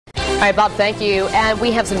All right, Bob, thank you. And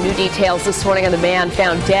we have some new details this morning on the man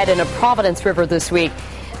found dead in a Providence river this week.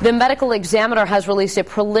 The medical examiner has released a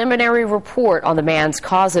preliminary report on the man's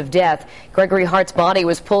cause of death. Gregory Hart's body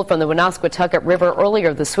was pulled from the Woonasquatucket River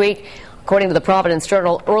earlier this week. According to the Providence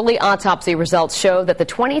Journal, early autopsy results show that the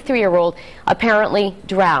 23-year-old apparently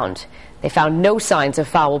drowned. They found no signs of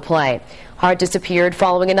foul play. Hart disappeared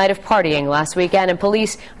following a night of partying last weekend, and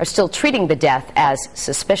police are still treating the death as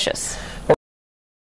suspicious.